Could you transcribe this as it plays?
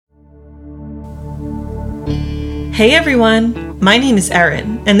Hey everyone, my name is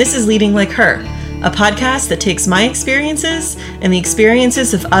Erin, and this is Leading Like Her, a podcast that takes my experiences and the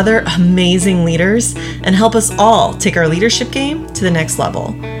experiences of other amazing leaders and help us all take our leadership game to the next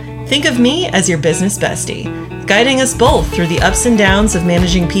level. Think of me as your business bestie, guiding us both through the ups and downs of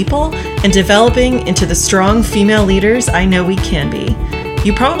managing people and developing into the strong female leaders I know we can be.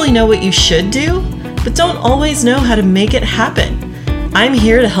 You probably know what you should do, but don't always know how to make it happen. I'm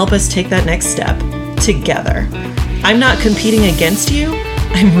here to help us take that next step together. I'm not competing against you,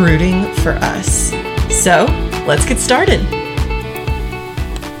 I'm rooting for us. So, let's get started.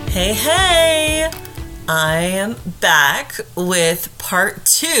 Hey! I am back with part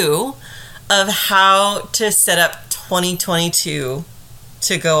 2 of how to set up 2022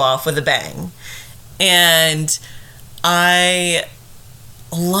 to go off with a bang. And I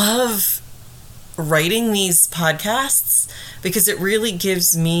love writing these podcasts because it really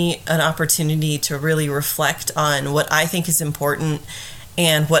gives me an opportunity to really reflect on what I think is important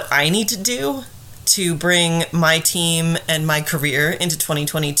and what I need to do to bring my team and my career into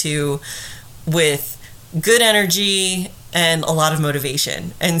 2022 with good energy and a lot of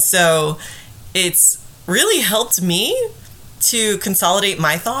motivation. And so it's really helped me to consolidate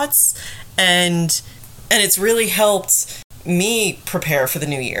my thoughts and it's really helped me prepare for the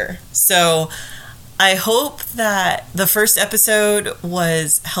new year. So I hope that the first episode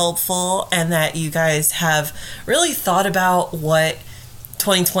was helpful and that you guys have really thought about what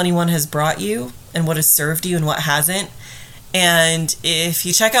 2021 has brought you and what has served you and what hasn't. And if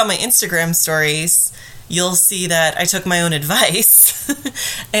you check out my Instagram stories, you'll see that I took my own advice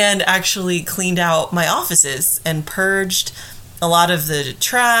and actually cleaned out my offices and purged a lot of the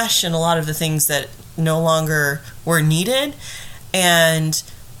trash and a lot of the things that no longer were needed. And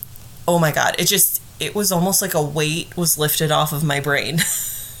oh my God, it was almost like a weight was lifted off of my brain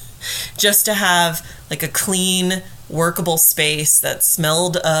just to have like a clean, workable space that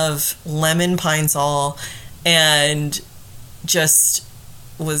smelled of lemon pine sol and just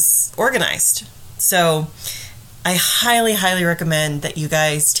was organized. So I highly, highly recommend that you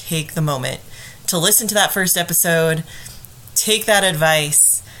guys take the moment to listen to that first episode, take that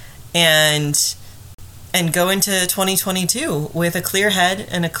advice, and go into 2022 with a clear head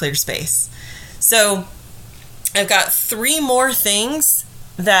and a clear space. So I've got 3 more things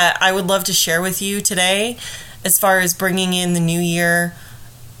that I would love to share with you today as far as bringing in the new year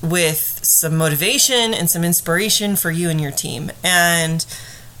with some motivation and some inspiration for you and your team. And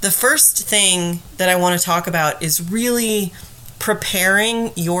the first thing that I want to talk about is really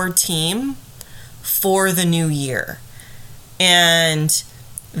preparing your team for the new year. And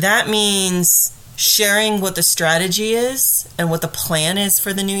that means sharing what the strategy is and what the plan is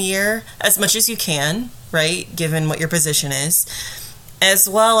for the new year as much as you can, right? Given what your position is, as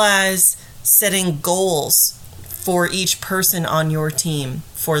well as setting goals for each person on your team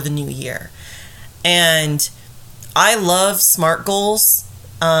for the new year. And I love SMART goals.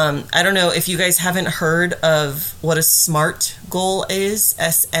 I don't know if you guys haven't heard of what a SMART goal is,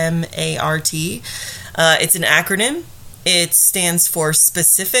 SMART. It's an acronym. It stands for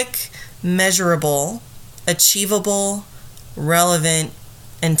specific, measurable, achievable, relevant,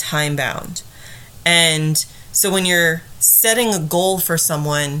 and time-bound. And so when you're setting a goal for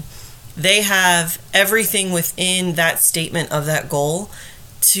someone, they have everything within that statement of that goal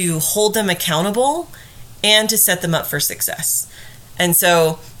to hold them accountable and to set them up for success. And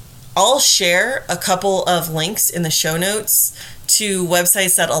so I'll share a couple of links in the show notes to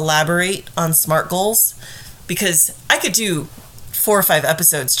websites that elaborate on SMART goals, because I could do 4 or 5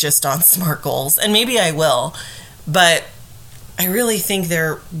 episodes just on SMART goals, and maybe I will, but I really think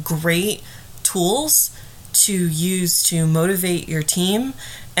they're great tools to use to motivate your team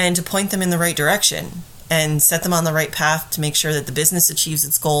and to point them in the right direction and set them on the right path to make sure that the business achieves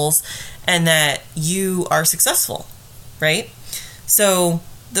its goals and that you are successful, right? So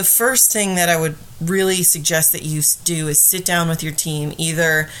the first thing that I would really suggest that you do is sit down with your team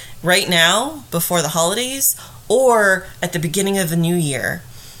either right now before the holidays or at the beginning of the new year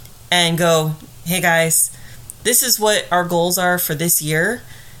and go, hey guys, this is what our goals are for this year.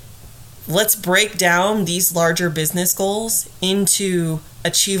 Let's break down these larger business goals into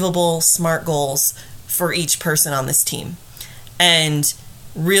achievable SMART goals for each person on this team and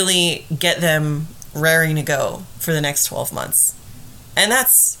really get them raring to go for the next 12 months. And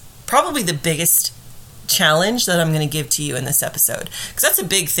that's probably the biggest challenge that I'm going to give to you in this episode, because that's a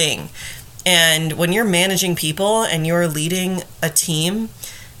big thing. And when you're managing people and you're leading a team,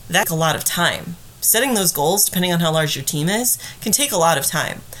 that's a lot of time. Setting those goals, depending on how large your team is, can take a lot of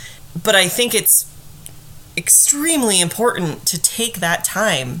time. But I think it's extremely important to take that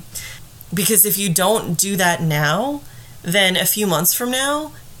time Because if you don't do that now, then a few months from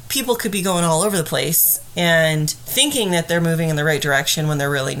now, people could be going all over the place and thinking that they're moving in the right direction when they're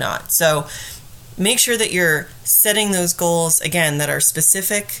really not. So make sure that you're setting those goals, again, that are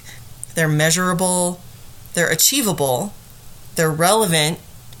specific, they're measurable, they're achievable, they're relevant,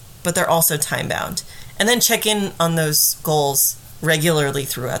 but they're also time-bound. And then check in on those goals regularly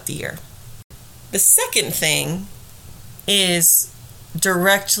throughout the year. The second thing is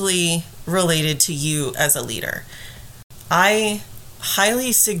directly related to you as a leader. I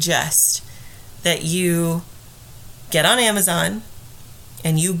highly suggest that you get on Amazon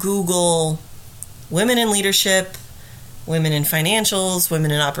and you Google women in leadership, women in financials, women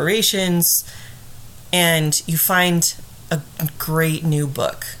in operations, and you find a great new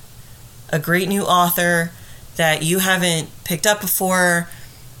book, a great new author that you haven't picked up before.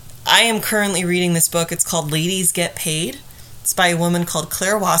 I am currently reading this book. It's called Ladies Get Paid. It's by a woman called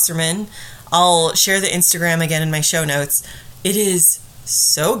Claire Wasserman. I'll share the Instagram again in my show notes. It is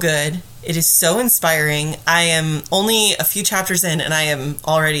so good. It is so inspiring. I am only a few chapters in and I am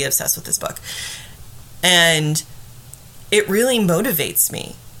already obsessed with this book. And it really motivates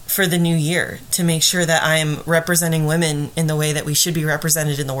me for the new year to make sure that I am representing women in the way that we should be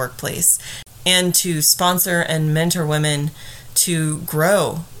represented in the workplace, and to sponsor and mentor women to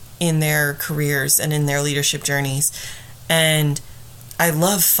grow in their careers and in their leadership journeys. And I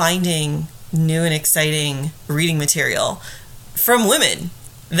love finding new and exciting reading material from women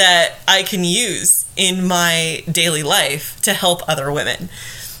that I can use in my daily life to help other women.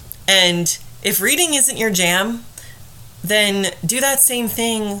 And if reading isn't your jam, then do that same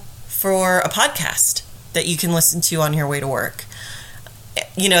thing for a podcast that you can listen to on your way to work.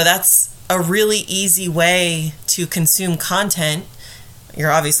 You know, that's a really easy way to consume content.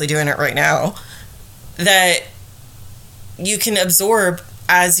 You're obviously doing it right now, that you can absorb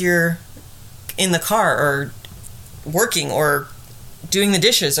as you're in the car or working or doing the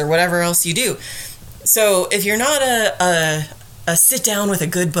dishes or whatever else you do. So if you're not a sit down with a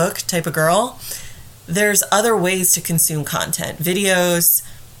good book type of girl, there's other ways to consume content, videos,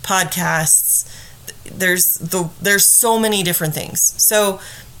 podcasts. There's so many different things. So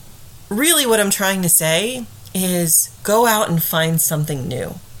really what I'm trying to say is go out and find something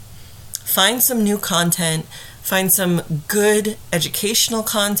new. Find some new content, find some good educational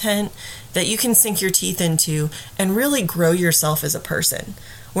content that you can sink your teeth into and really grow yourself as a person.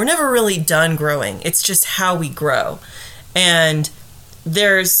 We're never really done growing. It's just how we grow. And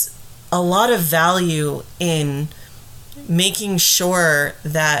there's a lot of value in making sure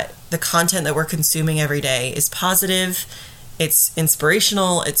that the content that we're consuming every day is positive, it's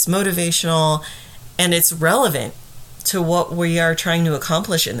inspirational, it's motivational, and it's relevant to what we are trying to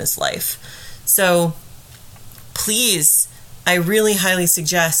accomplish in this life. So please, I really highly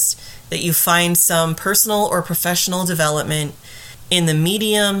suggest that you find some personal or professional development in the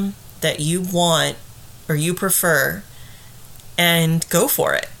medium that you want or you prefer and go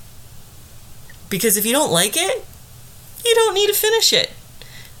for it. Because if you don't like it, you don't need to finish it.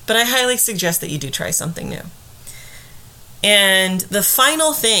 But I highly suggest that you do try something new. And the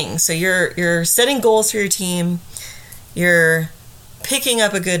final thing, so you're setting goals for your team, you're picking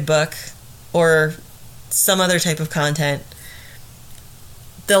up a good book or some other type of content.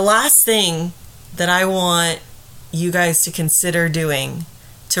 The last thing that I want you guys to consider doing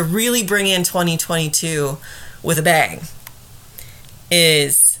to really bring in 2022 with a bang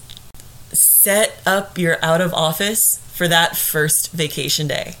is set up your out of office for that first vacation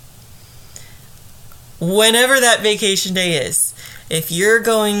day. Whenever that vacation day is. If you're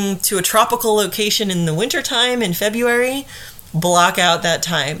going to a tropical location in the wintertime in February, block out that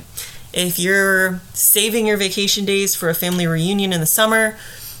time. If you're saving your vacation days for a family reunion in the summer,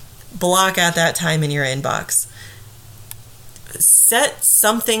 block out that time in your inbox. Set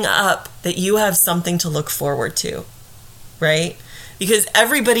something up that you have something to look forward to, right? Because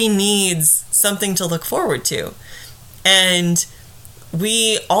everybody needs something to look forward to. And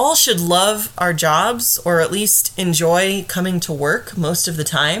we all should love our jobs, or at least enjoy coming to work most of the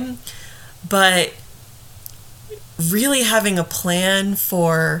time. But really having a plan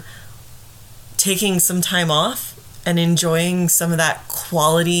for taking some time off and enjoying some of that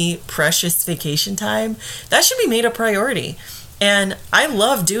quality, precious vacation time, that should be made a priority. And I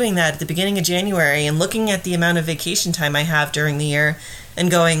love doing that at the beginning of January and looking at the amount of vacation time I have during the year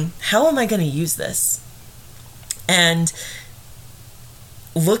and going, how am I going to use this? And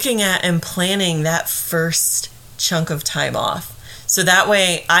looking at and planning that first chunk of time off. So that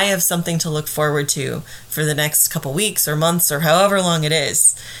way I have something to look forward to for the next couple weeks or months or however long it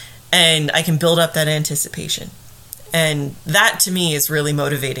is. And I can build up that anticipation. And that to me is really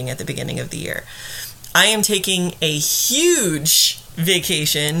motivating at the beginning of the year. I am taking a huge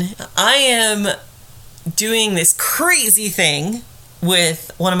vacation. I am doing this crazy thing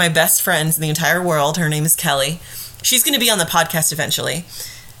with one of my best friends in the entire world. Her name is Kelly. She's going to be on the podcast eventually.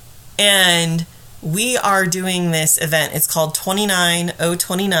 And we are doing this event. It's called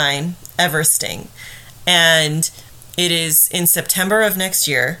 29029 Everesting. And it is in September of next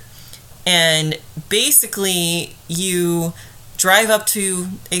year. And basically, you drive up to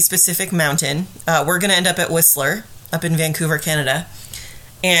a specific mountain. We're going to end up at Whistler, up in Vancouver, Canada.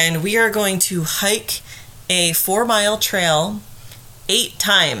 And we are going to hike a 4-mile trail 8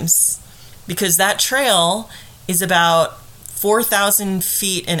 times, because that trail is about 4,000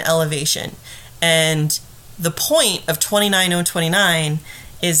 feet in elevation. And the point of 29029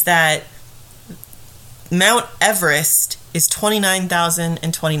 is that Mount Everest is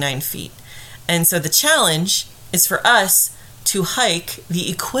 29,029 feet. And so the challenge is for us to hike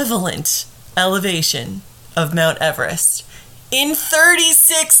the equivalent elevation of Mount Everest in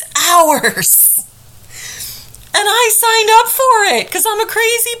 36 hours. And I signed up for it because I'm a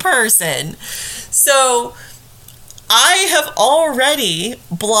crazy person. So I have already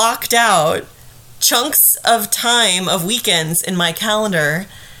blocked out chunks of time of weekends in my calendar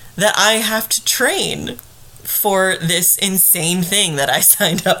that I have to train for this insane thing that I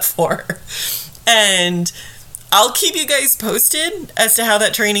signed up for. And I'll keep you guys posted as to how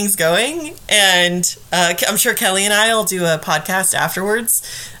that training's going. And I'm sure Kelly and I will do a podcast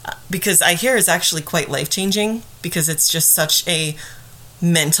afterwards, because I hear it's actually quite life-changing, because it's just such a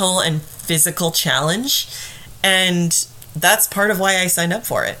mental and physical challenge. And that's part of why I signed up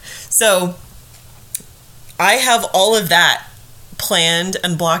for it. So I have all of that planned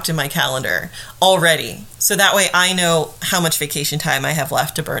and blocked in my calendar already. So that way I know how much vacation time I have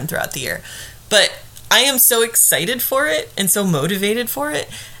left to burn throughout the year. But I am so excited for it and so motivated for it.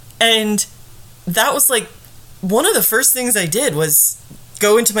 And that was like one of the first things I did was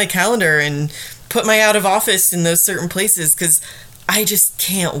go into my calendar and put my out of office in those certain places, because I just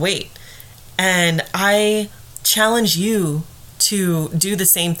can't wait. And I challenge you to do the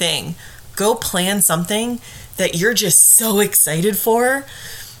same thing. Go plan something that you're just so excited for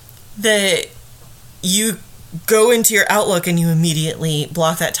that you go into your Outlook and you immediately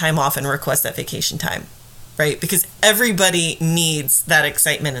block that time off and request that vacation time, right? Because everybody needs that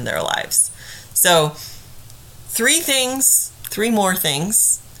excitement in their lives. So 3 more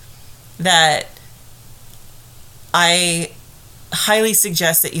things that I highly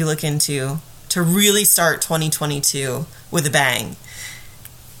suggest that you look into to really start 2022 with a bang.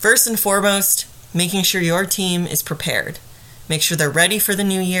 First and foremost, making sure your team is prepared. Make sure they're ready for the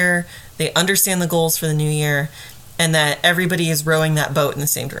new year, they understand the goals for the new year, and that everybody is rowing that boat in the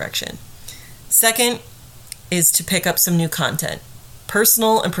same direction. Second is to pick up some new content.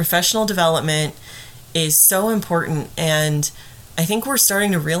 Personal and professional development is so important, and I think we're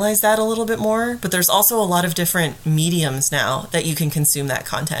starting to realize that a little bit more, but there's also a lot of different mediums now that you can consume that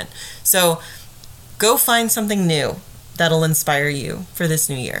content. So go find something new that'll inspire you for this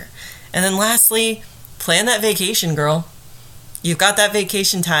new year. And then lastly, plan that vacation, girl. You've got that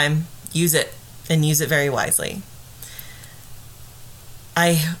vacation time. Use it, and use it very wisely.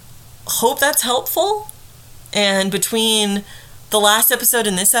 I hope that's helpful. And between the last episode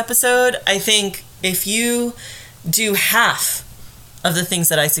and this episode, I think if you do half of the things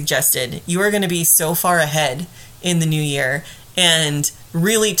that I suggested, you are going to be so far ahead in the new year and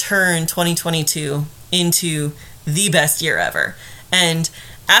really turn 2022 into the best year ever. And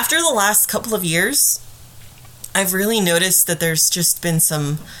after the last couple of years, I've really noticed that there's just been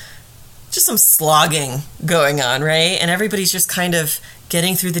some slogging going on, right? And everybody's just kind of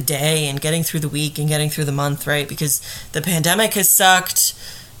getting through the day and getting through the week and getting through the month, right? Because the pandemic has sucked.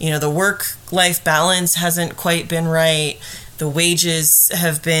 The work-life balance hasn't quite been right. The wages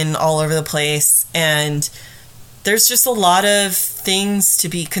have been all over the place. And there's just a lot of things to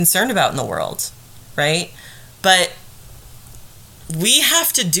be concerned about in the world, right? But we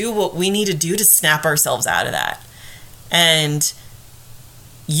have to do what we need to do to snap ourselves out of that. And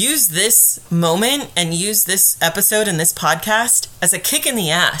use this moment and use this episode and this podcast as a kick in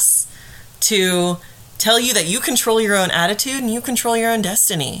the ass to tell you that you control your own attitude and you control your own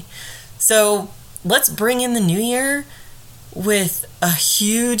destiny. So let's bring in the new year with a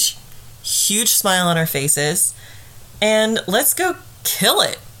huge, huge smile on our faces, and let's go kill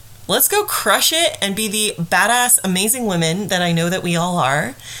it. Let's go crush it and be the badass, amazing women that I know that we all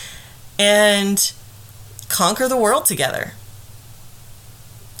are, and conquer the world together.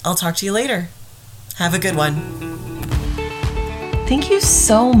 I'll talk to you later. Have a good one. Thank you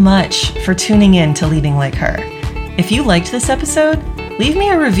so much for tuning in to Leading Like Her. If you liked this episode, leave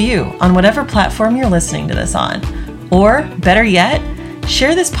me a review on whatever platform you're listening to this on. Or, better yet,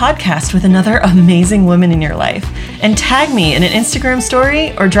 share this podcast with another amazing woman in your life and tag me in an Instagram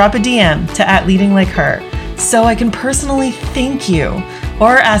story or drop a DM to @leadinglikeher so I can personally thank you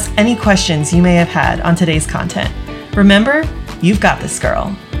or ask any questions you may have had on today's content. Remember, you've got this,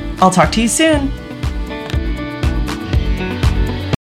 girl. I'll talk to you soon.